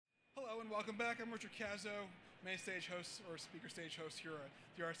welcome back. I'm Richard Cazzo, main stage host or speaker stage host here at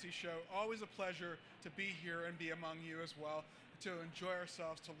the RC Show. Always a pleasure to be here and be among you as well, to enjoy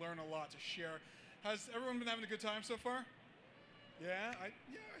ourselves, to learn a lot, to share. Has everyone been having a good time so far? Yeah, I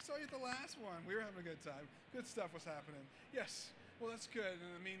saw you at the last one. We were having a good time. Good stuff was happening. Yes, well, that's good.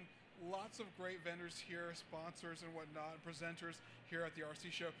 And I mean, lots of great vendors here, sponsors and whatnot, presenters here at the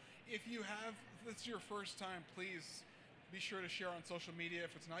RC Show. If this is your first time, please be sure to share on social media.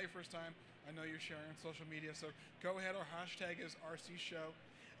 If it's not your first time, I know you're sharing on social media, so go ahead. Our hashtag is RC Show.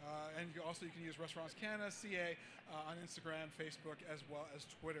 And you can use Restaurants Canada, CA, on Instagram, Facebook, as well as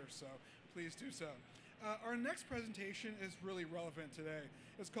Twitter, so please do so. Our next presentation is really relevant today.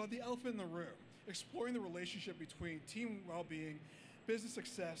 It's called The Elephant in the Room, exploring the relationship between team well-being, business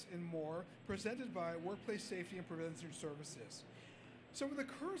success, and more, presented by Workplace Safety and Prevention Services. So with the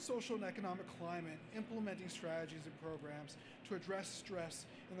current social and economic climate, implementing strategies and programs to address stress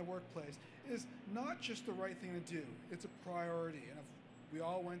in the workplace is not just the right thing to do, it's a priority. And if we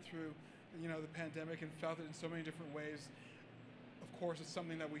all went through the pandemic and felt it in so many different ways, of course, it's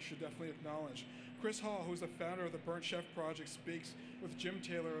something that we should definitely acknowledge. Kris Hall, who's the founder of the Burnt Chef Project, speaks with Jim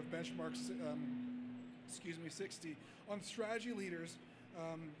Taylor of Benchmark 60 on strategy leaders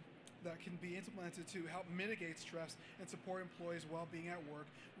that can be implemented to help mitigate stress and support employees' well-being at work,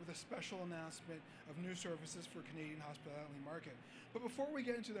 with a special announcement of new services for Canadian hospitality market. But before we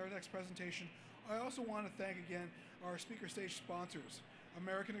get into our next presentation, I also want to thank again our speaker stage sponsors,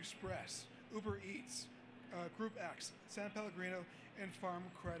 American Express, Uber Eats, Group X, San Pellegrino, and Farm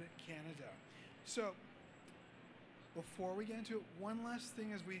Credit Canada. So before we get into it, one last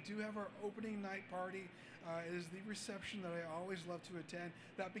thing is we do have our opening night party. It is the reception that I always love to attend.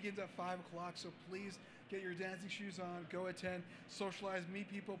 That begins at 5 o'clock, so please get your dancing shoes on, go attend, socialize, meet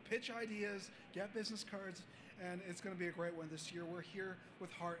people, pitch ideas, get business cards, and it's going to be a great one this year. We're here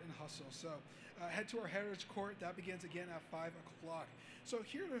with heart and hustle. So head to our Heritage Court. That begins again at 5 o'clock. So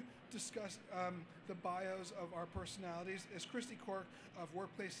here to discuss the bios of our personalities is Christy Cork of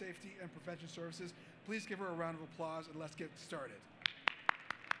Workplace Safety and Prevention Services. Please give her a round of applause and let's get started.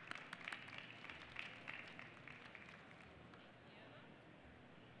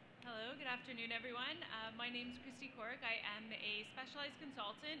 Hello, good afternoon, everyone. My name is Christy Cork. I am a specialized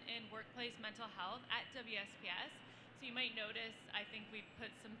consultant in workplace mental health at WSPS. So you might notice, I think we've put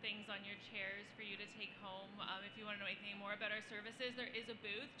some things on your chairs for you to take home. If you want to know anything more about our services, there is a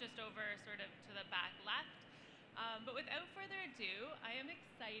booth just over sort of to the back left. But without further ado, I am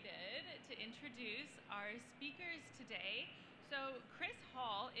excited to introduce our speakers today. So Kris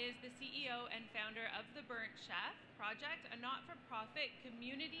Hall is the CEO and founder of the Burnt Chef Project, a not-for-profit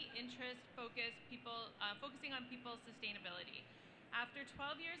community interest focusing on people's sustainability. After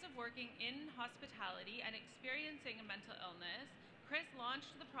 12 years of working in hospitality and experiencing a mental illness, Kris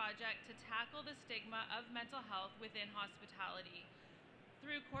launched the project to tackle the stigma of mental health within hospitality.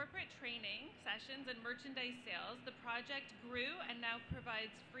 Through corporate training sessions and merchandise sales, the project grew and now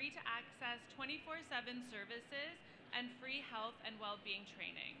provides free-to-access 24/7 services and free health and well-being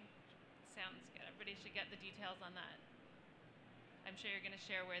training. Sounds good. Everybody should get the details on that. I'm sure you're going to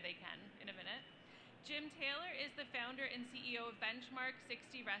share where they can in a minute. Jim Taylor is the founder and CEO of Benchmark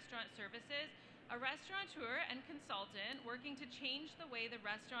 60 Restaurant Services, a restaurateur and consultant working to change the way the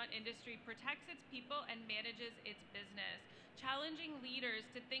restaurant industry protects its people and manages its business, challenging leaders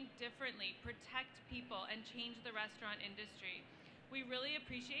to think differently, protect people, and change the restaurant industry. We really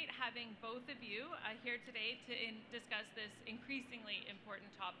appreciate having both of you here today to discuss this increasingly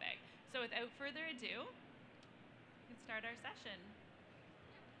important topic. So without further ado, we can start our session.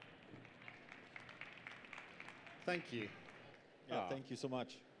 Thank you. Yeah, thank you so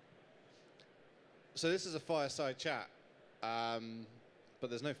much. So this is a fireside chat, but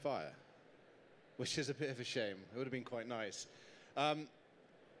there's no fire, which is a bit of a shame. It would have been quite nice.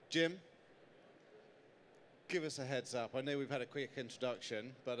 Jim, give us a heads up. I know we've had a quick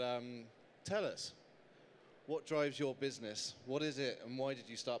introduction, but tell us, what drives your business? What is it, and why did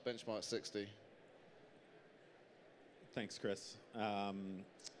you start Benchmark 60? Thanks, Kris.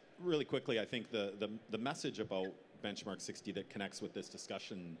 Really quickly, I think the message about Benchmark 60 that connects with this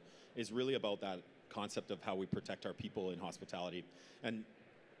discussion is really about that concept of how we protect our people in hospitality. And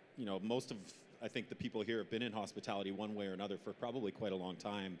most of, I think, the people here have been in hospitality one way or another for probably quite a long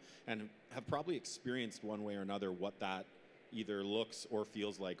time and have probably experienced one way or another what that either looks or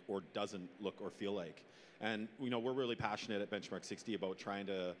feels like or doesn't look or feel like. And we're really passionate at Benchmark 60 about trying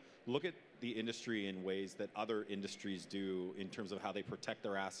to look at the industry in ways that other industries do in terms of how they protect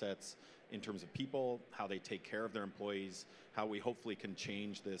their assets, in terms of people, how they take care of their employees, how we hopefully can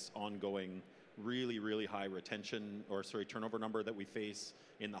change this ongoing really, really high turnover number that we face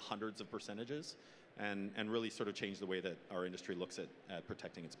in the hundreds of percentages, and really sort of change the way that our industry looks at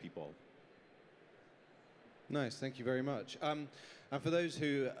protecting its people. Nice, thank you very much. And for those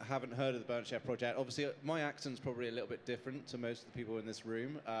who haven't heard of the Burnt Chef Project, obviously my accent's probably a little bit different to most of the people in this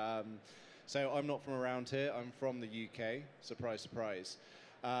room. So I'm not from around here, I'm from the UK, surprise, surprise.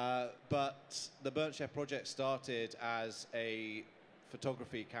 But the Burnt Chef Project started as a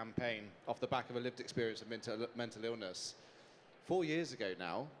photography campaign off the back of a lived experience of mental illness 4 years ago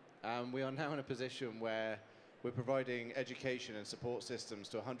now. We are now in a position where we're providing education and support systems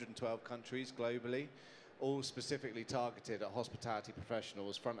to 112 countries globally, all specifically targeted at hospitality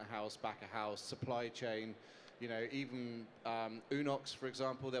professionals, front of house, back of house, supply chain. You know, even Unox, for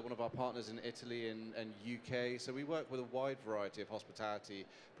example, they're one of our partners in Italy and UK. So we work with a wide variety of hospitality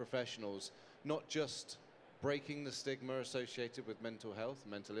professionals, not just breaking the stigma associated with mental health,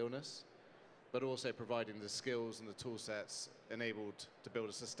 mental illness, but also providing the skills and the tool sets enabled to build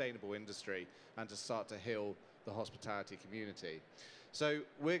a sustainable industry and to start to heal the hospitality community. So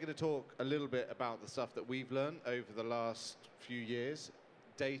we're going to talk a little bit about the stuff that we've learned over the last few years,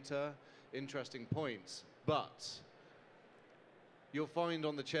 data, interesting points, but you'll find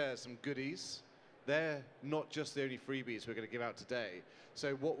on the chairs some goodies. They're not just the only freebies we're going to give out today.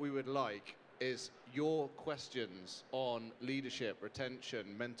 So what we would like is your questions on leadership,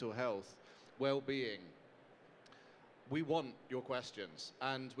 retention, mental health, well-being. We want your questions,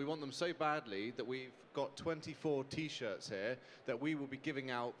 and we want them so badly that we've got 24 t-shirts here that we will be giving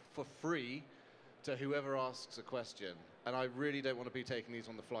out for free to whoever asks a question. And I really don't want to be taking these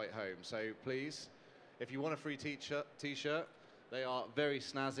on the flight home. So please, if you want a free t-shirt, they are very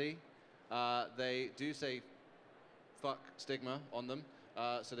snazzy. They do say fuck stigma on them.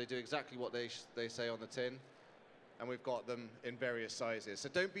 So they do exactly what they say on the tin. And we've got them in various sizes. So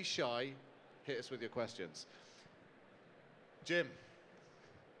don't be shy. Hit us with your questions. Jim,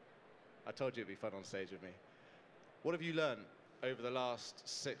 I told you it'd be fun on stage with me. What have you learned over the last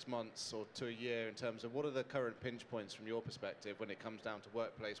 6 months or to a year in terms of what are the current pinch points from your perspective when it comes down to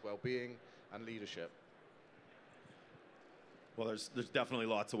workplace well-being and leadership? Well, there's definitely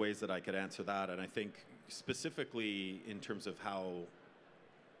lots of ways that I could answer that, and I think specifically in terms of how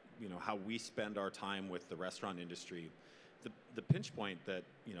we spend our time with the restaurant industry, the pinch point that,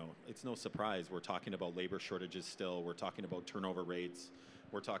 it's no surprise, we're talking about labor shortages still, we're talking about turnover rates,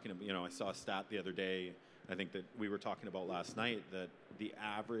 we're talking about, I saw a stat the other day, I think that we were talking about last night, that the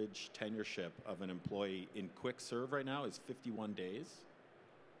average tenureship of an employee in quick serve right now is 51 days.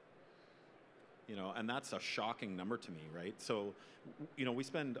 And that's a shocking number to me, right? So, we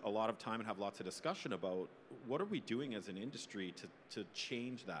spend a lot of time and have lots of discussion about what are we doing as an industry to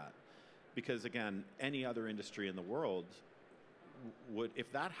change that? Because again, any other industry in the world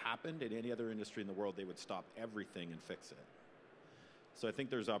if that happened in any other industry in the world, they would stop everything and fix it. So I think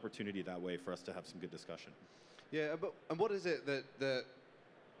there's opportunity that way for us to have some good discussion. Yeah, and what is it that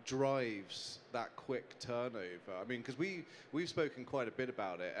drives that quick turnover? I mean, because we've spoken quite a bit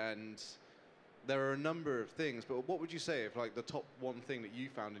about it, and there are a number of things, but what would you say if like the top one thing that you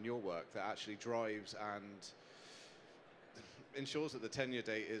found in your work that actually drives and ensures that the tenure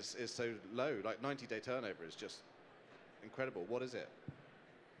date is so low? Like 90-day turnover is just incredible. What is it?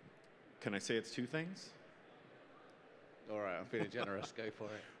 Can I say it's two things? All right, I'm feeling generous. Go for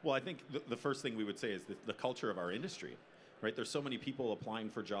it. Well, I think the first thing we would say is the culture of our industry, right? There's so many people applying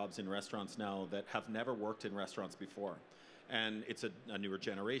for jobs in restaurants now that have never worked in restaurants before. And it's a newer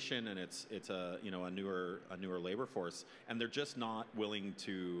generation, and it's a newer labor force, and they're just not willing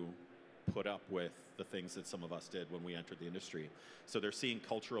to put up with the things that some of us did when we entered the industry. So they're seeing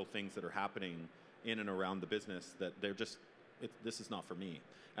cultural things that are happening in and around the business that they're just, this is not for me.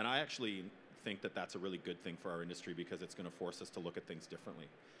 And I actually think that that's a really good thing for our industry because it's going to force us to look at things differently.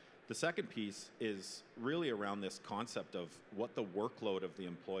 The second piece is really around this concept of what the workload of the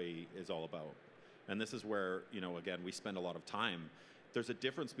employee is all about. And this is where, again, we spend a lot of time. There's a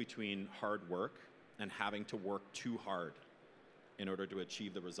difference between hard work and having to work too hard in order to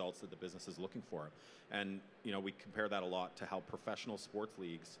achieve the results that the business is looking for. And, we compare that a lot to how professional sports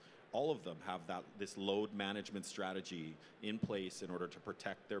leagues, all of them have this load management strategy in place in order to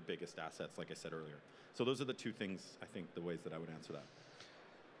protect their biggest assets, like I said earlier. So those are the two things, I think, the ways that I would answer that.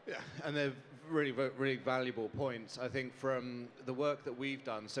 Yeah, and they're really, really valuable points, I think, from the work that we've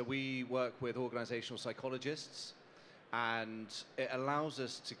done. So we work with organizational psychologists, and it allows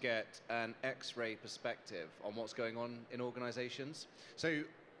us to get an X-ray perspective on what's going on in organizations. So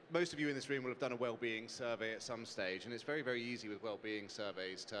most of you in this room will have done a well-being survey at some stage, and it's very, very easy with well-being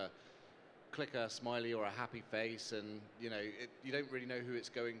surveys to click a smiley or a happy face, and you don't really know who it's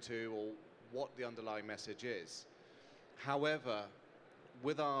going to or what the underlying message is. However,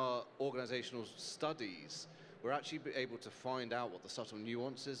 with our organizational studies, we're actually able to find out what the subtle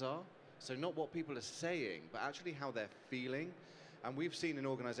nuances are. So not what people are saying, but actually how they're feeling. And we've seen in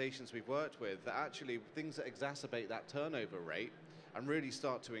organizations we've worked with that actually things that exacerbate that turnover rate and really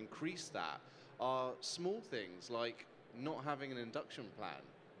start to increase that are small things like not having an induction plan,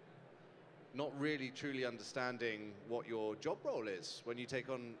 not really truly understanding what your job role is when you take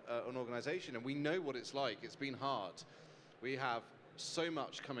on an organization. And we know what it's like. It's been hard. We have so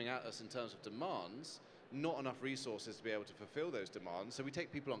much coming at us in terms of demands, not enough resources to be able to fulfill those demands. So we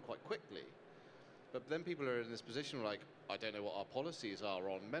take people on quite quickly. But then people are in this position like, I don't know what our policies are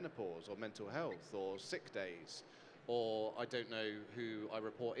on menopause or mental health or sick days, or I don't know who I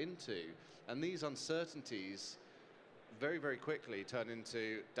report into. And these uncertainties very, very quickly turn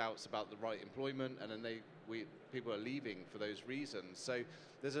into doubts about the right employment, and then people are leaving for those reasons. So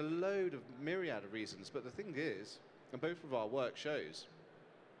there's a load of myriad of reasons, but the thing is, and both of our work shows,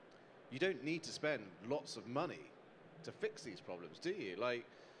 you don't need to spend lots of money to fix these problems, do you? Like,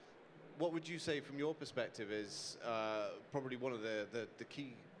 what would you say from your perspective is probably one of the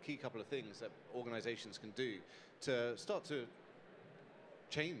key couple of things that organizations can do to start to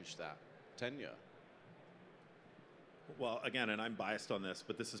change that tenure? Well, again, and I'm biased on this,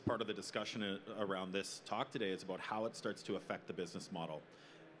 but this is part of the discussion around this talk today, is about how it starts to affect the business model.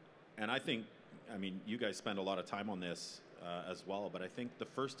 And I think, I mean, you guys spend a lot of time on this as well, but I think the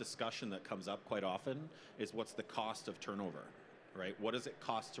first discussion that comes up quite often is what's the cost of turnover, right? What does it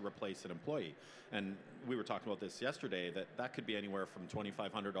cost to replace an employee? And we were talking about this yesterday, that could be anywhere from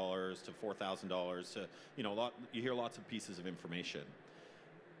 $2,500 to $4,000 to, you hear lots of pieces of information.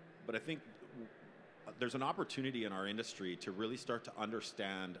 But I think there's an opportunity in our industry to really start to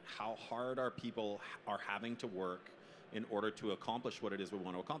understand how hard our people are having to work in order to accomplish what it is we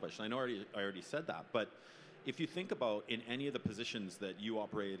want to accomplish. And I know I already said that, but if you think about in any of the positions that you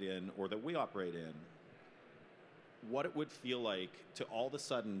operate in or that we operate in, what it would feel like to all of a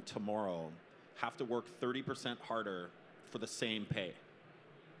sudden tomorrow have to work 30% harder for the same pay.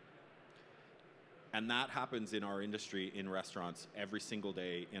 And that happens in our industry in restaurants every single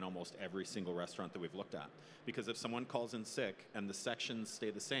day in almost every single restaurant that we've looked at. Because if someone calls in sick and the sections stay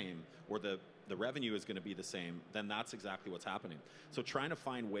the same, or the revenue is going to be the same, then that's exactly what's happening. So trying to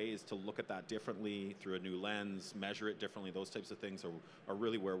find ways to look at that differently through a new lens, measure it differently, those types of things are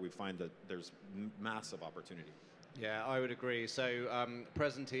really where we find that there's massive opportunity. Yeah, I would agree. So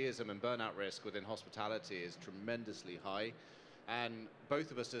presenteeism and burnout risk within hospitality is tremendously high. And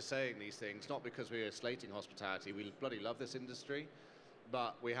both of us are saying these things, not because we are slating hospitality. We bloody love this industry,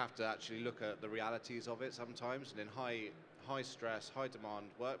 but we have to actually look at the realities of it sometimes. And in high stress, high demand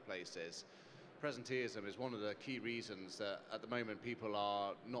workplaces, presenteeism is one of the key reasons that at the moment people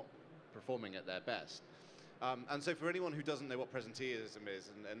are not performing at their best. And so for anyone who doesn't know what presenteeism is,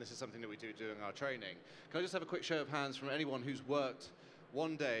 and this is something that we do during our training, can I just have a quick show of hands from anyone who's worked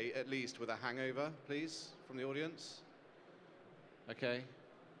one day at least with a hangover, please, from the audience? Okay,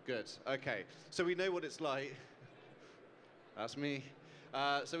 good. Okay, so we know what it's like. That's me.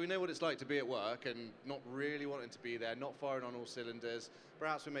 So we know what it's like to be at work and not really wanting to be there, not firing on all cylinders.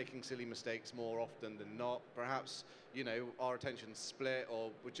 Perhaps we're making silly mistakes more often than not. Perhaps, our attention's split, or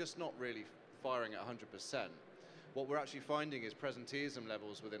we're just not really firing at 100%. What we're actually finding is presenteeism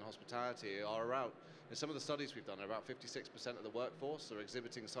levels within hospitality are around, in some of the studies we've done, about 56% of the workforce are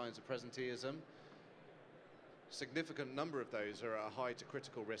exhibiting signs of presenteeism. Significant number of those are at a high to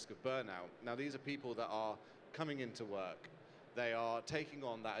critical risk of burnout. Now, these are people that are coming into work. They are taking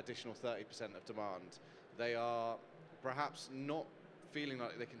on that additional 30% of demand. They are perhaps not feeling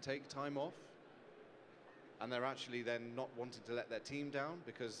like they can take time off, and they're actually then not wanting to let their team down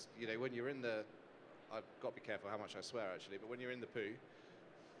because, when you're in the, I've got to be careful how much I swear actually, but when you're in the poo,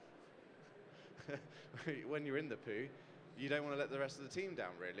 you don't want to let the rest of the team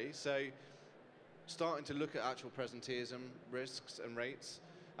down really. So starting to look at actual presenteeism risks and rates.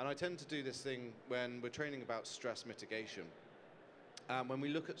 And I tend to do this thing when we're training about stress mitigation. When we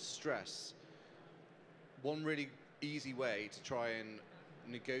look at stress, one really easy way to try and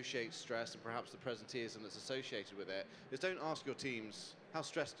negotiate stress and perhaps the presenteeism that's associated with it is don't ask your teams, how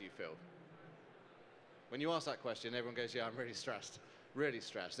stressed do you feel? When you ask that question, everyone goes, yeah, I'm really stressed, really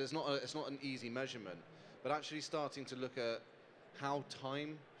stressed. It's not an easy measurement, but actually starting to look at how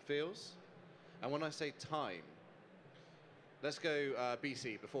time feels. And when I say time, let's go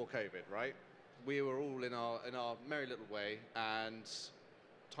BC, before COVID, right? We were all in our merry little way, and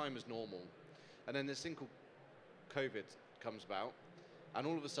time is normal. And then this thing called COVID comes about, and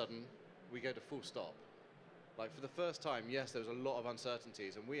all of a sudden, we go to full stop. Like for the first time, yes, there was a lot of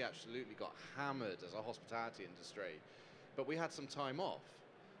uncertainties, and we absolutely got hammered as a hospitality industry, but we had some time off.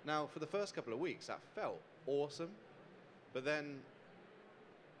 Now, for the first couple of weeks, that felt awesome, but then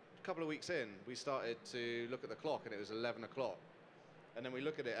a couple of weeks in, we started to look at the clock, and it was 11 o'clock. And then we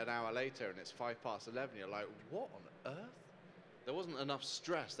look at it an hour later, and it's 11:05. You're like, what on earth? There wasn't enough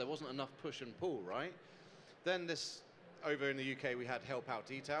stress. There wasn't enough push and pull, right? Then over in the UK, we had Help Out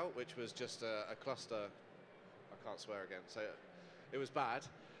Eat Out, which was just a cluster. I can't swear again, so it was bad.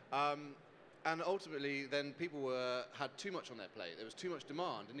 And ultimately, then people had too much on their plate. There was too much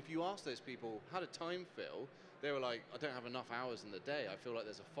demand. And if you ask those people, how did time feel? They were like, I don't have enough hours in the day. I feel like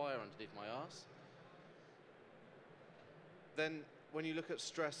there's a fire underneath my arse. Then when you look at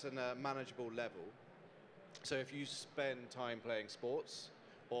stress at a manageable level, so if you spend time playing sports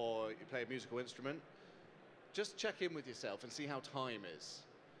or you play a musical instrument, just check in with yourself and see how time is.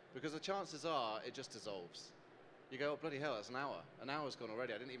 Because the chances are it just dissolves. You go, oh, bloody hell, that's an hour. An hour's gone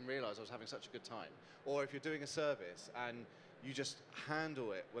already. I didn't even realize I was having such a good time. Or if you're doing a service and you just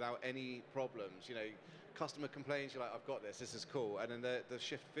handle it without any problems, you know, customer complains, you're like, I've got this is cool. And then the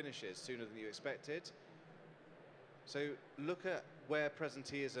shift finishes sooner than you expected. So look at where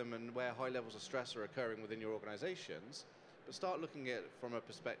presenteeism and where high levels of stress are occurring within your organizations, but start looking at it from a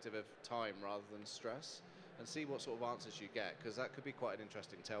perspective of time rather than stress, and see what sort of answers you get, because that could be quite an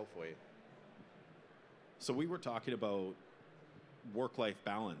interesting tell for you. So we were talking about work-life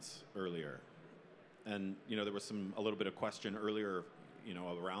balance earlier, and there was a little bit of question earlier,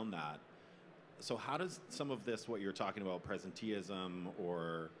 around that. So how does some of this, what you're talking about, presenteeism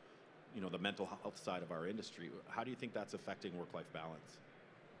or the mental health side of our industry, how do you think that's affecting work-life balance?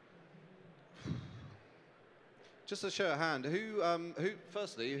 Just a show of hand,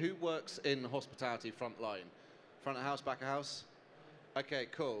 who works in hospitality front line? Front of house, back of house? Okay,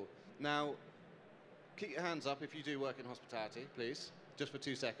 cool. Now, keep your hands up if you do work in hospitality, please. Just for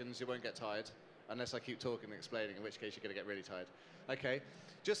 2 seconds, you won't get tired, unless I keep talking and explaining, in which case you're going to get really tired. Okay,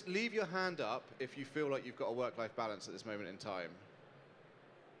 just leave your hand up if you feel like you've got a work-life balance at this moment in time.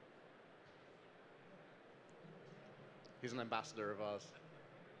 He's an ambassador of ours.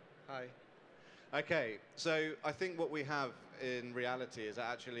 Hi. Okay, so I think what we have in reality is that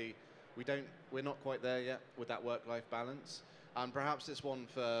actually we're not quite there yet with that work-life balance. And perhaps it's one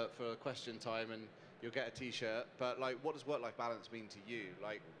for question time and you'll get a t-shirt, but like, what does work-life balance mean to you?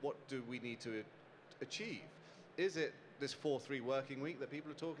 Like, what do we need to achieve? Is it this 4-3 working week that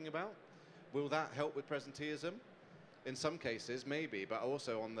people are talking about? Will that help with presenteeism? In some cases, maybe, but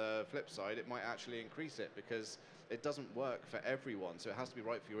also on the flip side, it might actually increase it because it doesn't work for everyone. So it has to be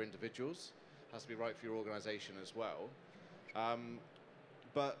right for your individuals, it has to be right for your organization as well.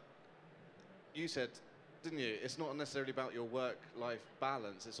 But you said, didn't you, it's not necessarily about your work-life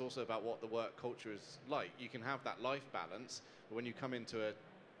balance, it's also about what the work culture is like. You can have that life balance, but when you come into a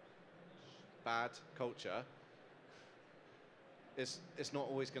bad culture, it's not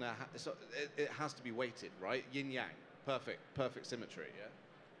always going to, it has to be weighted, right? Yin-yang, perfect symmetry, yeah?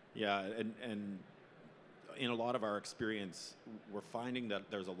 Yeah, and in a lot of our experience, we're finding that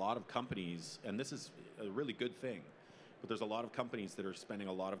there's a lot of companies, and this is a really good thing, but there's a lot of companies that are spending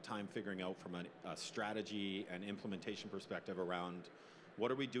a lot of time figuring out from a strategy and implementation perspective around what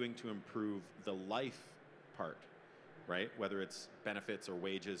are we doing to improve the life part, right? Whether it's benefits or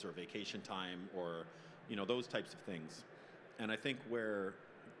wages or vacation time or those types of things. And I think where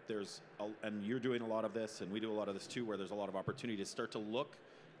and you're doing a lot of this, and we do a lot of this too, where there's a lot of opportunity to start to look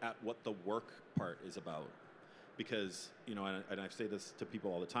at what the work part is about. Because, and I say this to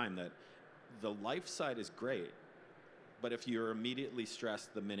people all the time, that the life side is great, but if you're immediately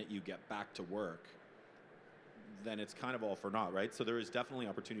stressed the minute you get back to work, then it's kind of all for naught, right? So there is definitely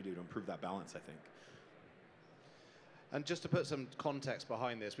opportunity to improve that balance, I think. And just to put some context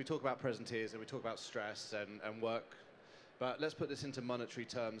behind this, we talk about presenteeism, we talk about stress and work, but let's put this into monetary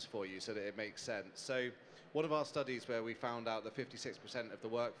terms for you so that it makes sense. So one of our studies where we found out that 56% of the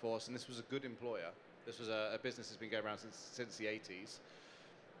workforce, and this was a good employer, this was a business that's been going around since the 80s,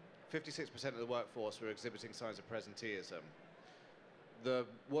 56% of the workforce were exhibiting signs of presenteeism. The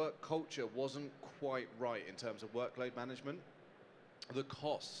work culture wasn't quite right in terms of workload management. The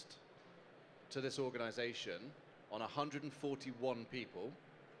cost to this organization on 141 people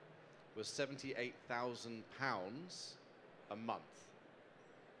was £78,000 a month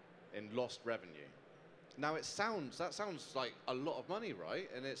in lost revenue. Now that sounds like a lot of money, right?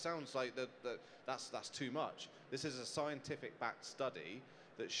 And it sounds like that's too much. This is a scientific backed study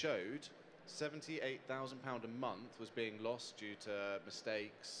that showed £78,000 a month was being lost due to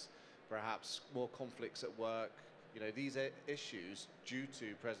mistakes, perhaps more conflicts at work, You know, these issues due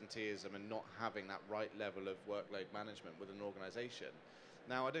to presenteeism and not having that right level of workload management with an organization.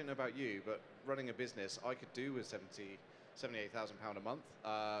 Now, I don't know about you, but running a business, I could do with £78,000 a month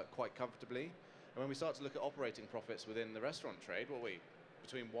quite comfortably. And when we start to look at operating profits within the restaurant trade, what are we?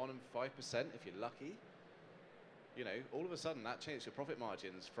 Between 1% and 5% if you're lucky. You know, all of a sudden that changes your profit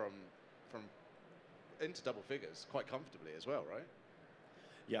margins from into double figures quite comfortably as well, right?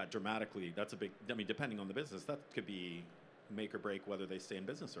 Yeah, dramatically. That's a big, I mean, depending on the business, that could be make or break whether they stay in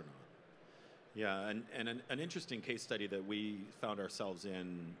business or not. Yeah, and an interesting case study that we found ourselves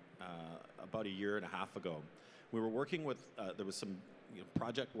in about a year and a half ago. We were working with, there was some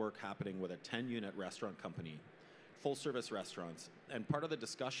project work happening with a 10-unit restaurant company, full-service restaurants. And part of the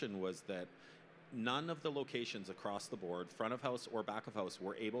discussion was that none of the locations across the board, front of house or back of house,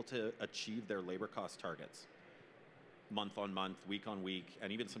 were able to achieve their labor cost targets month on month, week on week,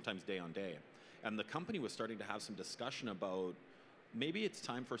 and even sometimes day on day. And the company was starting to have some discussion about maybe it's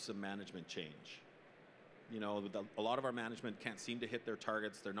time for some management change. You know, a lot of our management can't seem to hit their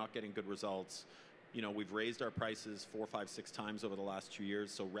targets. They're not getting good results. You know, we've raised our prices 4, 5, 6 times over the last 2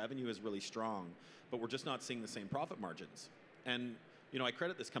 years, so revenue is really strong, but we're just not seeing the same profit margins. And, you know, I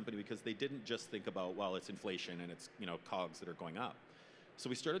credit this company because they didn't just think about, well, it's inflation and it's, you know, COGS that are going up. So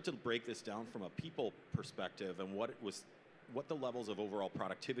we started to break this down from a people perspective and what the levels of overall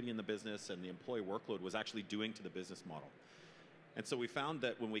productivity in the business and the employee workload was actually doing to the business model. And so we found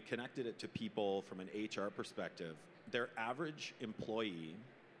that when we connected it to people from an HR perspective, their average employee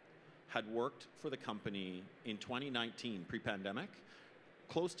had worked for the company in 2019, pre-pandemic,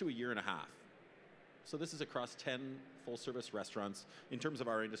 close to a year and a half. So this is across 10 full-service restaurants. In terms of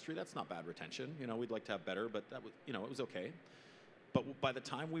our industry, that's not bad retention. You know, we'd like to have better, but that was, you know, it was okay. But by the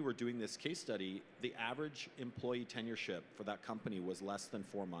time we were doing this case study, the average employee tenureship for that company was less than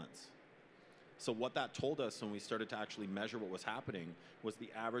 4 months. So what that told us when we started to actually measure what was happening was the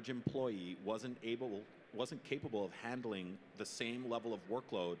average employee wasn't capable of handling the same level of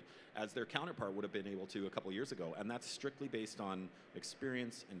workload as their counterpart would have been able to a couple of years ago. And that's strictly based on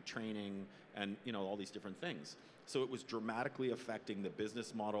experience and training and, you know, all these different things. So it was dramatically affecting the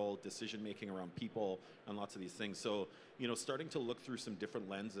business model, decision making around people, and lots of these things. So, you know, starting to look through some different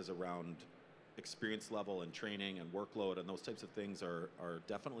lenses around experience level and training and workload and those types of things are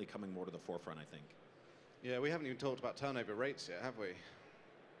definitely coming more to the forefront, I think. Yeah, we haven't even talked about turnover rates yet, have we?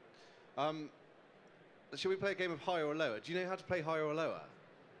 Should we play a game of higher or lower? Do you know how to play higher or lower?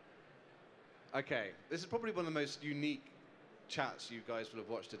 Okay, this is probably one of the most unique chats you guys will have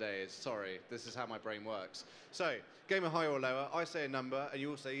watched today. Sorry, this is how my brain works. So, game of higher or lower, I say a number and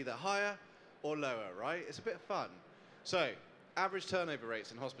you all say either higher or lower, right? It's a bit of fun. So, average turnover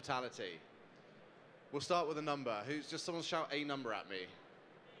rates in hospitality. We'll start with a number. Someone shout a number at me.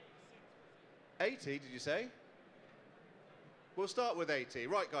 80, did you say? We'll start with 80.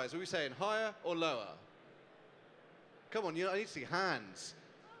 Right, guys, are we saying higher or lower? Come on, I need to see hands.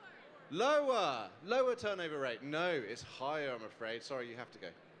 Lower. Lower turnover rate. No, it's higher, I'm afraid. Sorry, you have to go.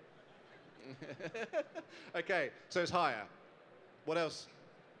 Okay, so it's higher. What else?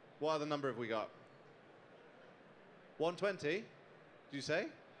 What other number have we got? 120? Did you say?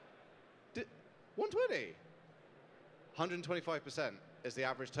 120? 125% is the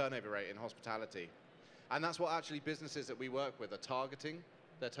average turnover rate in hospitality. And that's what actually businesses that we work with are targeting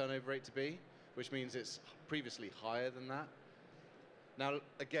their turnover rate to be, which means it's previously higher than that. Now,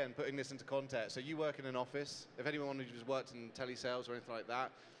 again, putting this into context, so you work in an office. If anyone who's worked in telesales or anything like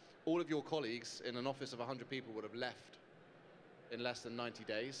that, all of your colleagues in an office of 100 people would have left in less than 90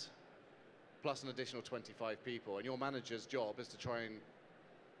 days, plus an additional 25 people. And your manager's job is to try and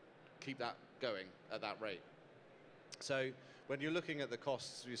keep that going at that rate. So when you're looking at the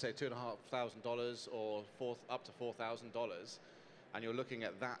costs, you say $2,500 or up to $4,000, and you're looking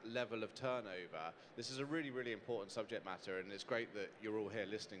at that level of turnover, this is a really, really important subject matter, and it's great that you're all here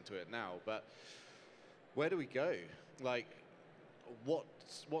listening to it now. But where do we go? Like,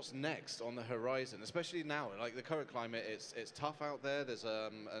 what's next on the horizon? Especially now, like the current climate, it's tough out there. There's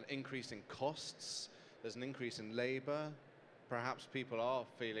an increase in costs. There's an increase in labor. Perhaps people are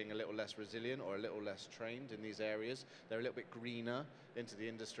feeling a little less resilient or a little less trained in these areas. They're a little bit greener into the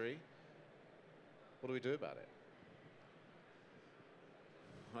industry. What do we do about it?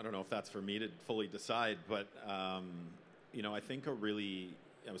 I don't know if that's for me to fully decide, but you know, I think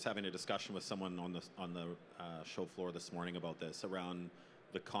I was having a discussion with someone on the show floor this morning about this, around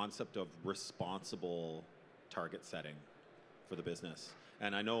the concept of responsible target setting for the business.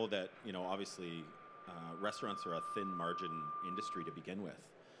 And I know that, you know, obviously restaurants are a thin margin industry to begin with,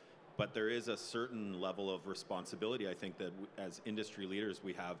 but there is a certain level of responsibility, I think, that as industry leaders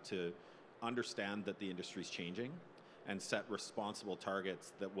we have to understand that the industry's changing and set responsible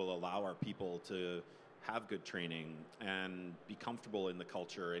targets that will allow our people to have good training and be comfortable in the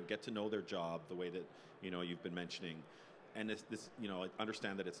culture and get to know their job the way that, you know, you've been mentioning. And this, you know,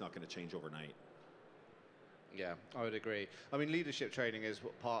 understand that it's not going to change overnight. Yeah, I would agree. I mean, leadership training is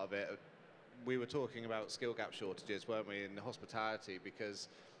part of it. We were talking about skill gap shortages, weren't we, in hospitality, because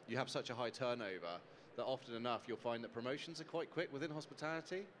you have such a high turnover that often enough you'll find that promotions are quite quick within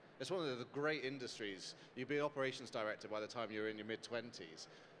hospitality. It's one of the great industries. You'll be operations director by the time you're in your mid-20s,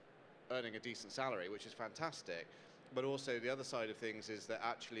 earning a decent salary, which is fantastic. But also the other side of things is that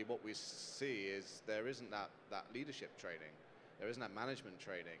actually what we see is there isn't that leadership training. There isn't that management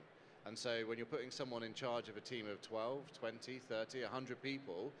training. And so when you're putting someone in charge of a team of 12, 20, 30, 100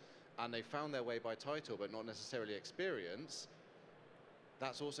 people, and they found their way by title but not necessarily experience,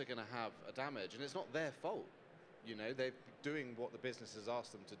 that's also going to have a damage. And it's not their fault. You know, they're doing what the business has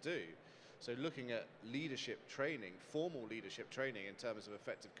asked them to do. So looking at leadership training, formal leadership training in terms of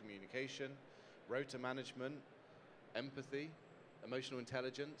effective communication, rota management, empathy, emotional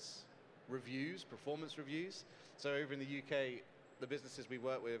intelligence, reviews, performance reviews. So over in the UK, the businesses we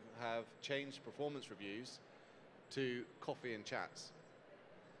work with have changed performance reviews to coffee and chats.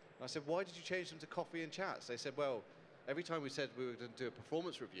 And I said, why did you change them to coffee and chats? They said, well, every time we said we were going to do a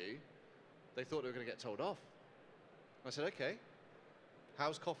performance review, they thought they were going to get told off. I said, okay,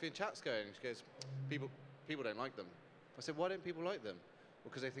 how's coffee and chats going? She goes, people don't like them. I said, why don't people like them?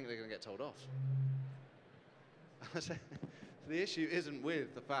 Well, because they think they're going to get told off. I said, the issue isn't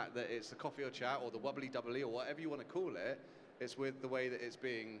with the fact that it's the coffee or chat or the wubbly-dubbly or whatever you want to call it. It's with the way that it's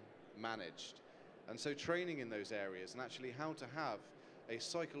being managed. And so training in those areas and actually how to have a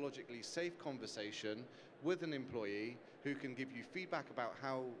psychologically safe conversation with an employee who can give you feedback about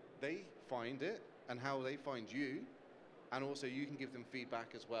how they find it and how they find you. And also you can give them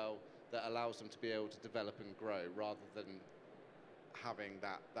feedback as well that allows them to be able to develop and grow rather than having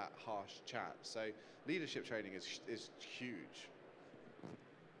that harsh chat. So leadership training is huge.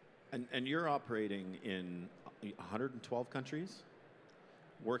 And you're operating in 112 countries,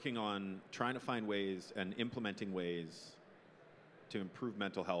 working on trying to find ways and implementing ways to improve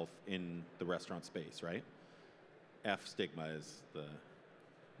mental health in the restaurant space, right? F stigma is the,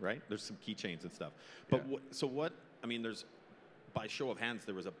 right? There's some keychains and stuff. But Yeah. I mean, by show of hands,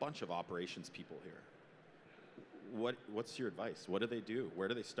 there was a bunch of operations people here. What's your advice? What do they do? Where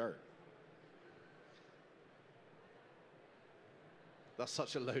do they start? That's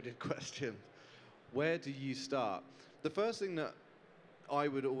such a loaded question. Where do you start? The first thing that I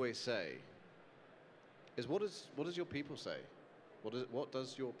would always say is what does your people say? What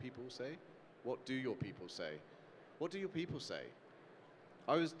does your people say? What do your people say? What do your people say?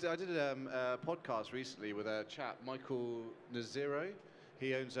 I did a podcast recently with a chap, Michael Naziro.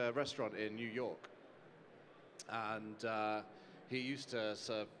 He owns a restaurant in New York. And he used to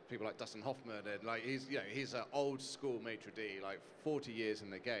serve people like Dustin Hoffman, and like he's an old school maitre d', like 40 years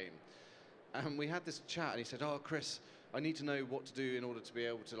in the game. And we had this chat, and he said, "Oh, Kris, I need to know what to do in order to be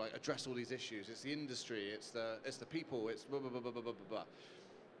able to like address all these issues. It's the industry, it's the people, it's blah blah blah blah blah blah blah."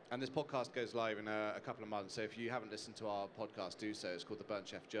 And this podcast goes live in a couple of months. So if you haven't listened to our podcast, do so. It's called the Burnt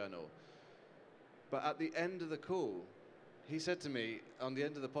Chef Journal. But at the end of the call, he said to me on the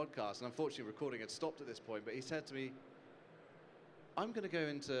end of the podcast, and unfortunately recording had stopped at this point, but he said to me, I'm going to go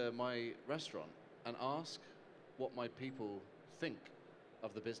into my restaurant and ask what my people think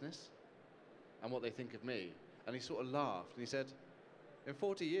of the business and what they think of me. And he sort of laughed and he said, in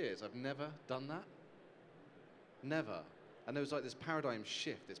 40 years, I've never done that. Never. And there was like this paradigm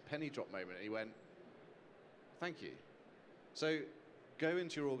shift, this penny drop moment. And he went, thank you. So go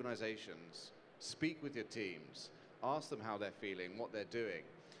into your organizations, speak with your teams, ask them how they're feeling, what they're doing.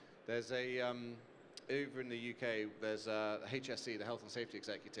 There's over in the UK, there's HSE, the Health and Safety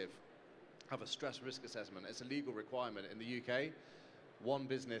Executive, have a stress risk assessment. It's a legal requirement in the UK. One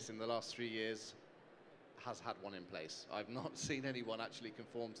business in the last 3 years has had one in place. I've not seen anyone actually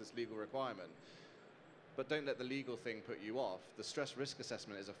conform to this legal requirement. But don't let the legal thing put you off. The stress risk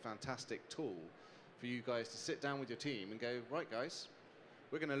assessment is a fantastic tool for you guys to sit down with your team and go, right guys,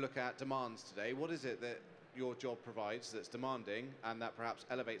 we're going to look at demands today. What is it that your job provides that's demanding and that perhaps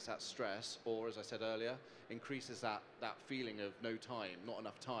elevates that stress, or as I said earlier, increases that feeling of no time, not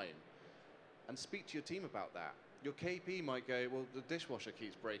enough time? And speak to your team about that. Your KP might go, well, the dishwasher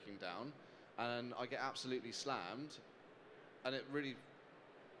keeps breaking down and I get absolutely slammed and it really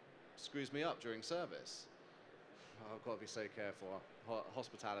screws me up during service. Oh, I've got to be so careful.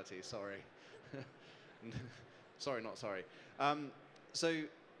 Hospitality, sorry. Sorry, not sorry. So,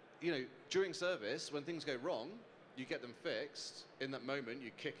 during service, when things go wrong, you get them fixed. In that moment,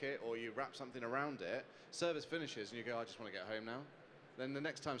 you kick it or you wrap something around it. Service finishes and you go, I just want to get home now. Then the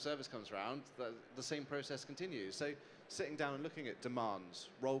next time service comes around, the same process continues. So sitting down and looking at demands,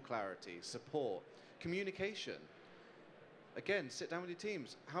 role clarity, support, communication. Again, sit down with your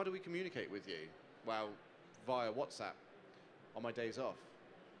teams. How do we communicate with you? Well, via WhatsApp on my days off.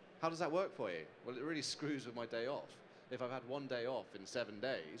 How does that work for you? Well, it really screws with my day off. If I've had one day off in 7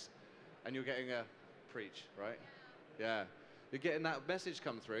 days, and you're getting a preach, right? Yeah. You're getting that message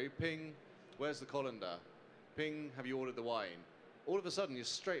come through, ping, where's the colander? Ping, have you ordered the wine? All of a sudden, you're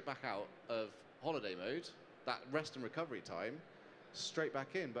straight back out of holiday mode, that rest and recovery time, straight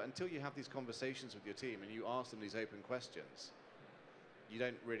back in. But until you have these conversations with your team and you ask them these open questions, you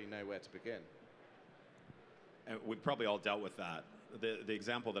don't really know where to begin. And we've probably all dealt with that. The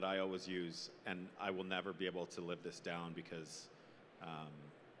example that I always use, and I will never be able to live this down because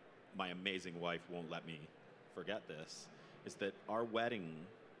my amazing wife won't let me forget this, is that our wedding,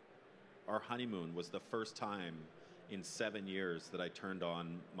 our honeymoon, was the first time in 7 years that I turned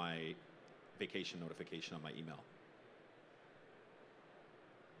on my vacation notification on my email.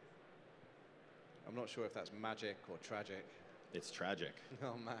 I'm not sure if that's magic or tragic. It's tragic.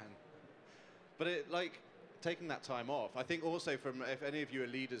 Oh man. But it, like, taking that time off, I think also from, if any of you are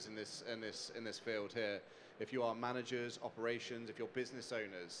leaders in this field here, if you are managers, operations, if you're business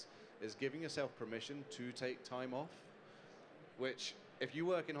owners, is giving yourself permission to take time off, which if you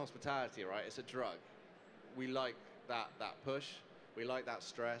work in hospitality, right, it's a drug. We like that push, we like that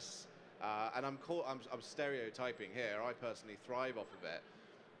stress, and I'm stereotyping here. I personally thrive off of it.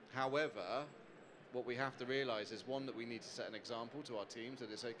 However, what we have to realize is, one, that we need to set an example to our teams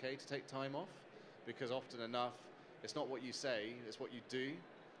that it's okay to take time off, because often enough, it's not what you say, it's what you do.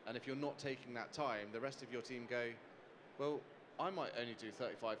 And if you're not taking that time, the rest of your team go, well, I might only do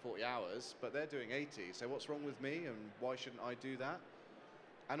 35, 40 hours, but they're doing 80, so what's wrong with me, and why shouldn't I do that?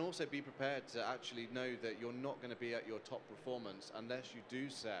 And also be prepared to actually know that you're not going to be at your top performance unless you do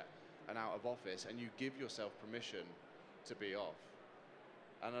set an out of office and you give yourself permission to be off.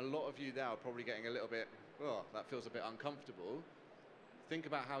 And a lot of you now are probably getting a little bit, oh, that feels a bit uncomfortable. Think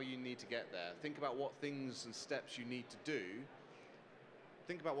about how you need to get there. Think about what things and steps you need to do.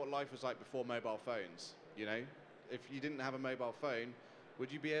 Think about what life was like before mobile phones, you know? If you didn't have a mobile phone,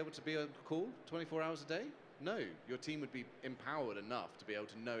 would you be able to be on call 24 hours a day? No, your team would be empowered enough to be able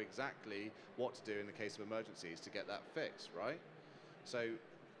to know exactly what to do in the case of emergencies to get that fixed, right? So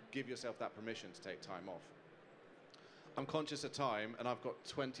give yourself that permission to take time off. I'm conscious of time, and I've got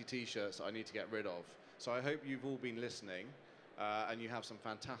 20 t-shirts that I need to get rid of. So I hope you've all been listening, and you have some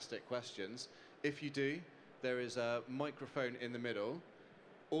fantastic questions. If you do, there is a microphone in the middle.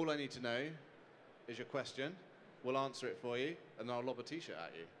 All I need to know is your question. We'll answer it for you, and then I'll lob a t-shirt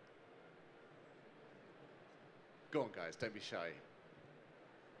at you. Go on, guys, don't be shy.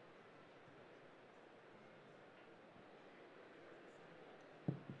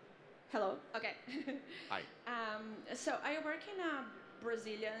 Hello. Okay. Hi. So I work in a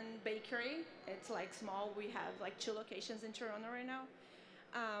Brazilian bakery. It's like small. We have like 2 locations in Toronto right now.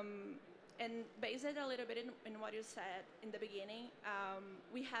 And based a little bit in what you said in the beginning,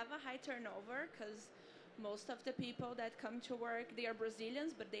 we have a high turnover because most of the people that come to work, they are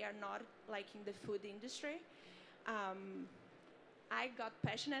Brazilians, but they are not like in the food industry. I got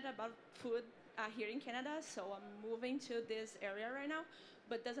passionate about food here in Canada, so I'm moving to this area right now,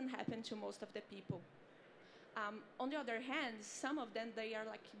 but doesn't happen to most of the people. On the other hand, some of them, they are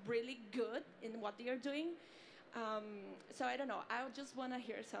like really good in what they are doing. So I don't know, I just want to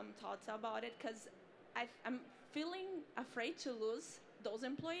hear some thoughts about it, because I'm feeling afraid to lose those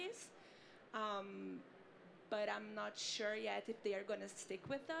employees, but I'm not sure yet if they are going to stick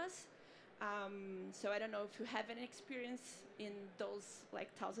with us. So I don't know if you have any experience in those like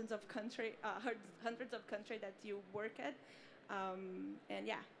thousands of hundreds of countries that you work at. And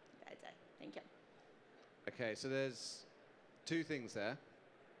yeah, that's it. Thank you. Okay, so there's 2 things there.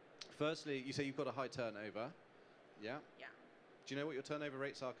 Firstly, you say you've got a high turnover. Yeah? Yeah. Do you know what your turnover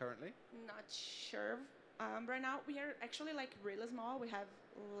rates are currently? Not sure. Right now, we are actually like really small. We have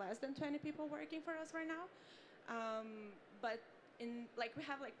less than 20 people working for us right now. But we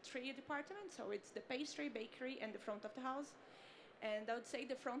have like 3 departments. So it's the pastry, bakery, and the front of the house. And I would say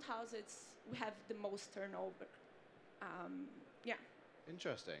the front house, we have the most turnover. Yeah.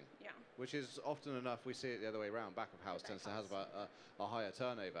 Interesting. Yeah. Which is often enough, we see it the other way around. Back of house tends to have a higher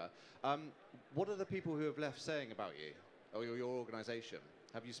turnover. What are the people who have left saying about you or your organisation?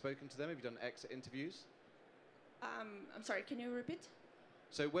 Have you spoken to them? Have you done exit interviews? I'm sorry, can you repeat?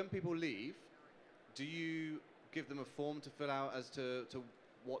 So when people leave, do you give them a form to fill out as to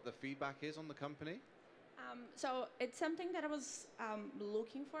what the feedback is on the company? So it's something that I was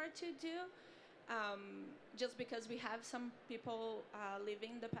looking forward to do, just because we have some people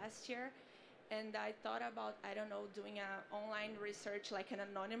leaving the past year, and I thought about, I don't know, doing an online research like an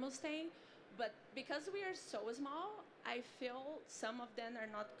anonymous thing, but because we are so small, I feel some of them are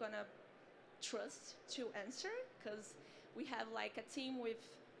not gonna trust to answer, because we have like a team with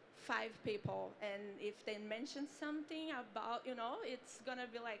 5 people, and if they mention something about, it's gonna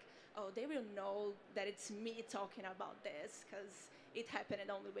be like, oh, they will know that it's me talking about this because it happened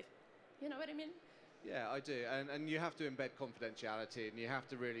only with, you know what I mean? Yeah, I do. And you have to embed confidentiality, and you have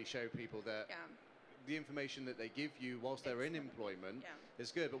to really show people that Yeah. the information that they give you whilst they're in employment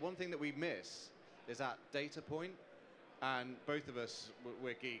is good. But one thing that we miss is that data point. And both of us,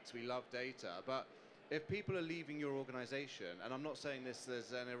 we're geeks, we love data. But if people are leaving your organization, and I'm not saying this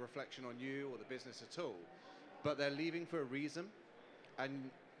as a reflection on you or the business at all, but they're leaving for a reason,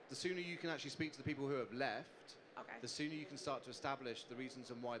 and the sooner you can actually speak to the people who have left, the sooner you can start to establish the reasons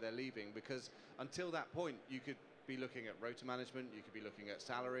and why they're leaving. Because until that point, you could be looking at rota management, you could be looking at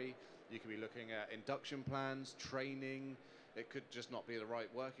salary, you could be looking at induction plans, training. It could just not be the right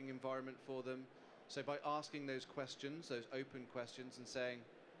working environment for them. So by asking those questions, those open questions, and saying,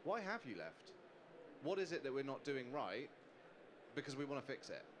 why have you left? What is it that we're not doing right? Because we want to fix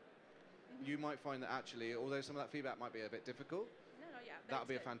it. You might find that actually, although some of that feedback might be a bit difficult, that would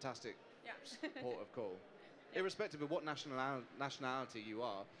be a fantastic port of call. Irrespective of what nationality you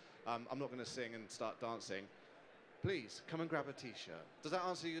are, I'm not going to sing and start dancing. Please, come and grab a t-shirt. Does that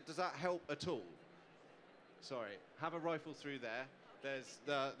answer you? Does that help at all? Sorry, have a rifle through there.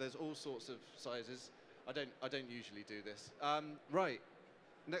 There's all sorts of sizes. I don't usually do this. Right,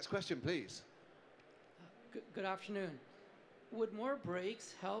 next question, please. Good afternoon. Would more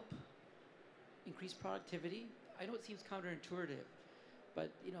breaks help increase productivity? I know it seems counterintuitive,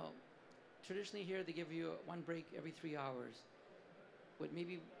 but traditionally here they give you one break every 3 hours. Would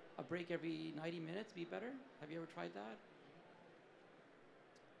maybe a break every 90 minutes be better? Have you ever tried that?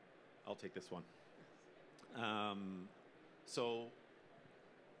 I'll take this one. So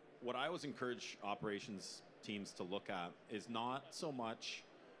what I always encourage operations teams to look at is not so much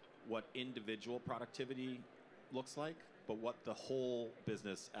what individual productivity looks like, but what the whole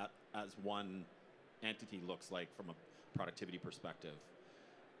business as one entity looks like from a productivity perspective.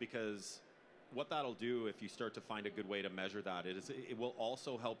 Because what that'll do, if you start to find a good way to measure that, it will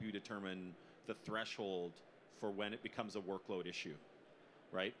also help you determine the threshold for when it becomes a workload issue.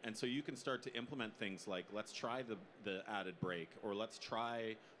 Right? And so you can start to implement things like, let's try the added break, or let's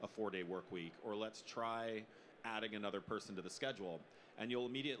try a 4-day work week, or let's try adding another person to the schedule. And you'll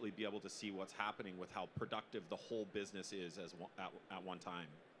immediately be able to see what's happening with how productive the whole business is at one time.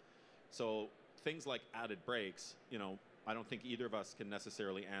 So things like added breaks, I don't think either of us can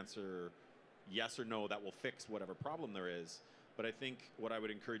necessarily answer yes or no that will fix whatever problem there is. But I think what I would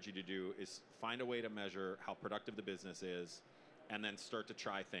encourage you to do is find a way to measure how productive the business is, and then start to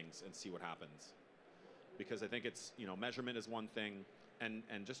try things and see what happens. Because I think it's, measurement is one thing, and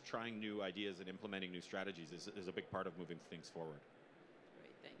just trying new ideas and implementing new strategies is a big part of moving things forward.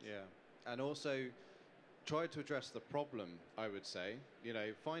 Great, thanks. Yeah, and also try to address the problem, I would say.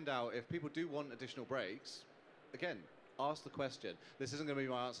 Find out if people do want additional breaks. Again, ask the question. This isn't going to be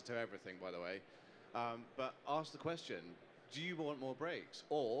my answer to everything, by the way, but ask the question, do you want more breaks?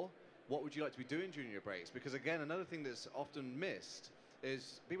 Or what would you like to be doing during your breaks? Because again, another thing that's often missed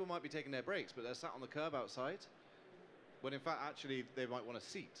is people might be taking their breaks, but they're sat on the curb outside, when in fact, actually, they might want a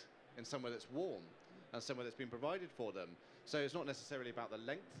seat in somewhere that's warm and somewhere that's been provided for them. So it's not necessarily about the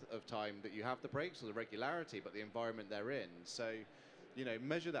length of time that you have the breaks or the regularity, but the environment they're in. So,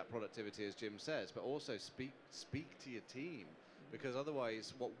 measure that productivity, as Jim says, but also speak to your team, because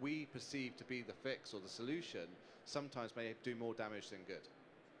otherwise what we perceive to be the fix or the solution sometimes may do more damage than good.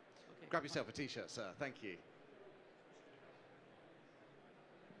 Grab yourself a t-shirt, sir. Thank you.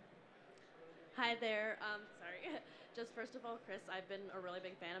 Hi there. Sorry. Just first of all, Kris, I've been a really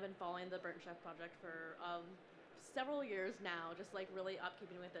big fan. I've been following the Burnt Chef Project for several years now, just like really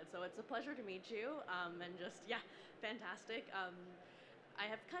upkeeping with it. So it's a pleasure to meet you, and just, fantastic. I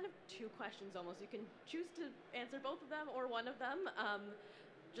have kind of 2 questions almost. You can choose to answer both of them or one of them.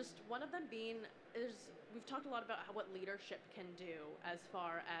 Just one of them being we've talked a lot about what leadership can do as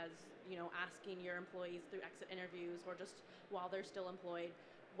far as, asking your employees through exit interviews or just while they're still employed,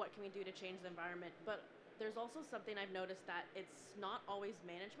 what can we do to change the environment? But there's also something I've noticed that it's not always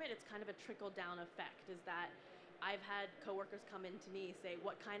management, it's kind of a trickle-down effect, is that I've had coworkers come in to me say,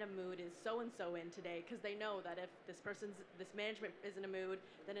 what kind of mood is so-and-so in today? Because they know that if this management is in a mood,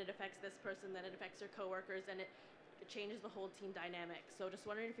 then it affects this person, then it affects their coworkers, and it changes the whole team dynamic. So just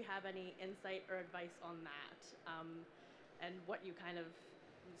wondering if you have any insight or advice on that, and what you kind of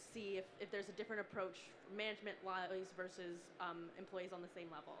see if there's a different approach management-wise versus employees on the same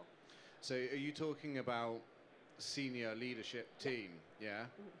level. So are you talking about senior leadership team? Yeah.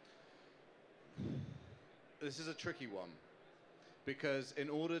 This is a tricky one, because in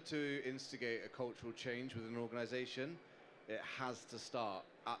order to instigate a cultural change within an organization, it has to start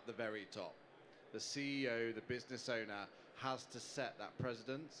at the very top. The CEO, the business owner, has to set that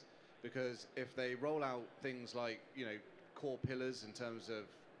precedent, because if they roll out things like, core pillars in terms of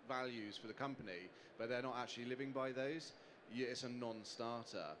values for the company, but they're not actually living by those, it's a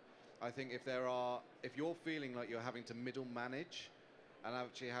non-starter. I think if you're feeling like you're having to middle manage and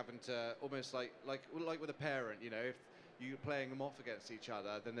actually having to almost like with a parent, if you're playing them off against each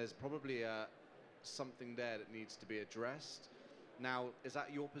other, then there's probably something there that needs to be addressed. Now, is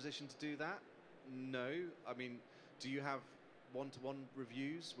that your position to do that? No. I mean, do you have one-to-one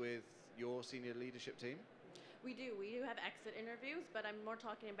reviews with your senior leadership team? We do have exit interviews, but I'm more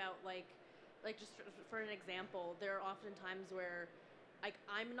talking about like just for an example, there are often times where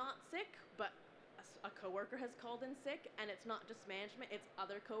I'm not sick, but a coworker has called in sick, and it's not just management, it's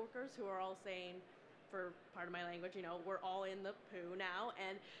other coworkers who are all saying, for part of my language, we're all in the poo now,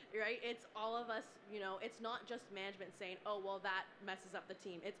 and right, it's all of us, it's not just management saying, oh, well, that messes up the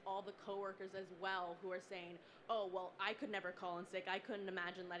team. It's all the coworkers as well who are saying, oh, well, I could never call in sick. I couldn't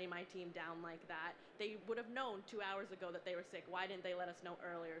imagine letting my team down like that. They would have known 2 hours ago that they were sick. Why didn't they let us know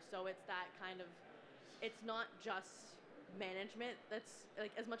earlier? So it's that kind of, it's not just management that's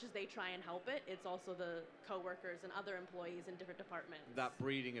as much as they try and help it, it's also the coworkers and other employees in different departments. That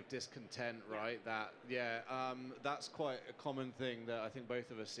breeding of discontent, right? That's quite a common thing that I think both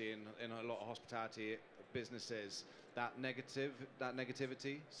of us see in a lot of hospitality businesses. That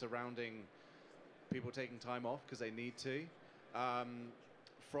negativity surrounding people taking time off because they need to.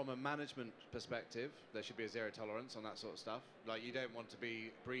 From a management perspective, there should be a zero tolerance on that sort of stuff. Like, you don't want to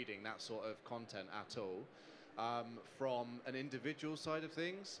be breeding that sort of content at all. From an individual side of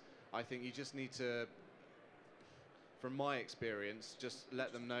things, I think you just need to, from my experience, just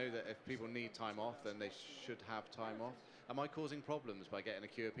let them know that if people need time off, then they should have time off. Am I causing problems by getting a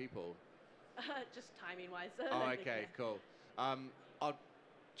queue of people? Just timing-wise. Oh, okay, cool.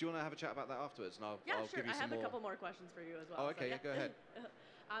 Do you want to have a chat about that afterwards? And I'll sure. give you some more. I have a couple more questions for you as well. Oh, okay, so, go ahead.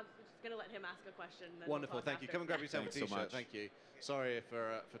 I'm just going to let him ask a question. And Wonderful, we'll thank you. Come and grab yourself a Thanks so t-shirt. much. Thank you. Sorry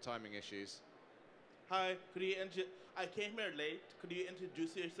for timing issues. Hi, I came here late. Could you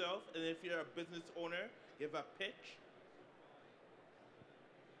introduce yourself? And if you're a business owner, give a pitch.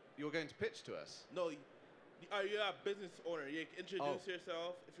 You're going to pitch to us? No, are you a business owner? You introduce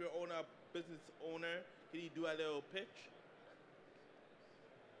yourself. If you're a business owner, can you do a little pitch?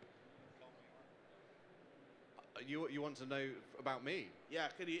 You want to know about me? Yeah,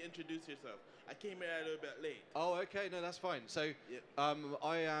 could you introduce yourself? I came here a little bit late. Oh, okay, no, that's fine. So,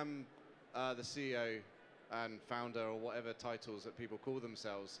 I am the CEO and founder, or whatever titles that people call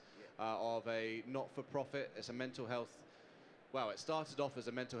themselves, of a not-for-profit. It's a mental health. Well, it started off as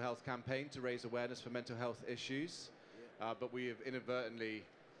a mental health campaign to raise awareness for mental health issues, but we have inadvertently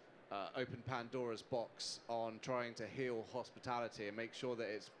opened Pandora's box on trying to heal hospitality and make sure that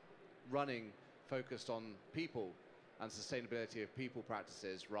it's running focused on people and sustainability of people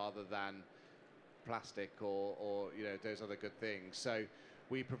practices rather than plastic or those other good things. So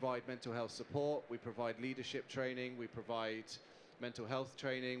we provide mental health support, we provide leadership training, we provide mental health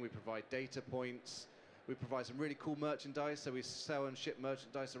training, we provide data points, we provide some really cool merchandise. So we sell and ship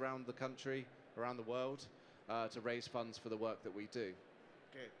merchandise around the country, around the world, to raise funds for the work that we do.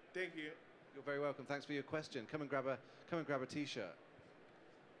 Okay, thank you. You're very welcome. Thanks for your question. Come and grab a t-shirt.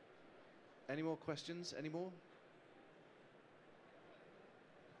 Any more questions? Any more?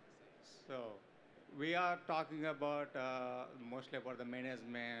 So we are talking about mostly about the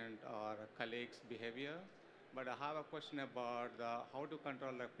management or colleagues' behavior, but I have a question about how to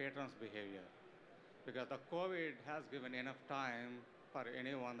control the patrons' behavior, because the COVID has given enough time for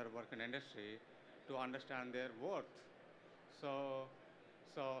anyone that work in industry to understand their worth. So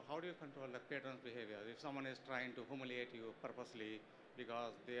how do you control the patrons' behavior? If someone is trying to humiliate you purposely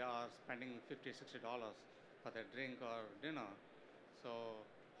because they are spending $50, $60 for their drink or dinner, so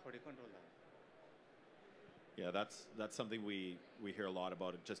how do you control that? Yeah, that's something we hear a lot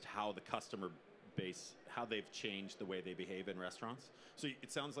about, just how the customer base, how they've changed the way they behave in restaurants. So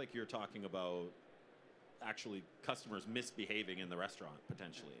it sounds like you're talking about actually customers misbehaving in the restaurant,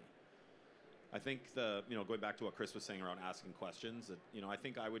 potentially. I think going back to what Kris was saying around asking questions, that, I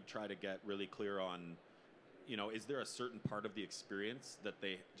think I would try to get really clear on, you know, is there a certain part of the experience that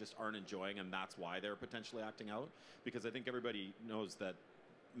they just aren't enjoying, and that's why they're potentially acting out? Because I think everybody knows that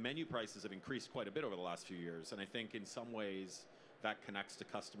menu prices have increased quite a bit over the last few years, and I think in some ways that connects to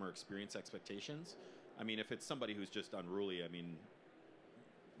customer experience expectations. I mean, if it's somebody who's just unruly, I mean,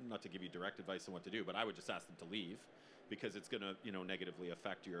 not to give you direct advice on what to do, but I would just ask them to leave, because it's going to, you know, negatively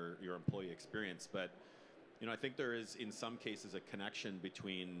affect your employee experience. But, you know, I think there is, in some cases, a connection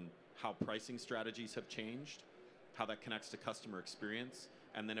between how pricing strategies have changed, how that connects to customer experience,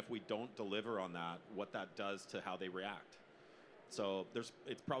 and then if we don't deliver on that, what that does to how they react. So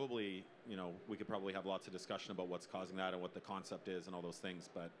it's probably, you know, we could probably have lots of discussion about what's causing that and what the concept is and all those things.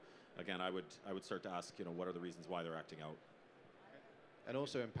 But again, I would start to ask, you know, what are the reasons why they're acting out? And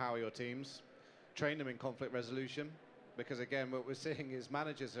also empower your teams, train them in conflict resolution, because again, what we're seeing is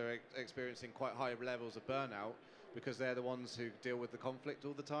managers are experiencing quite high levels of burnout because they're the ones who deal with the conflict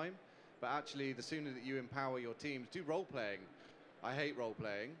all the time. But actually, the sooner that you empower your teams, do role playing. I hate role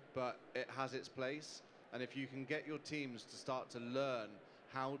playing, but it has its place. And if you can get your teams to start to learn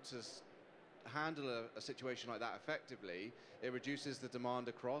how to handle a situation like that effectively, it reduces the demand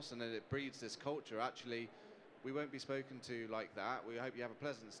across, and then it breeds this culture. Actually, we won't be spoken to like that. We hope you have a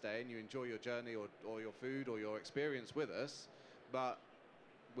pleasant stay and you enjoy your journey or your food or your experience with us. But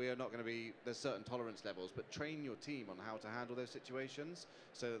we are not going to be, there's certain tolerance levels, but train your team on how to handle those situations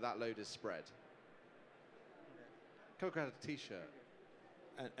so that load is spread. Coke had a t-shirt.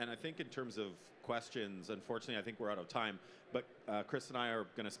 And I think in terms of questions, unfortunately, I think we're out of time. But Kris and I are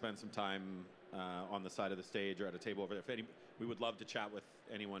going to spend some time on the side of the stage or at a table over there. We would love to chat with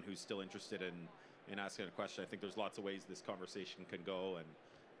anyone who's still interested in asking a question. I think there's lots of ways this conversation can go,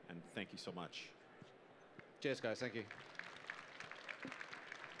 and thank you so much. Cheers, guys. Thank you.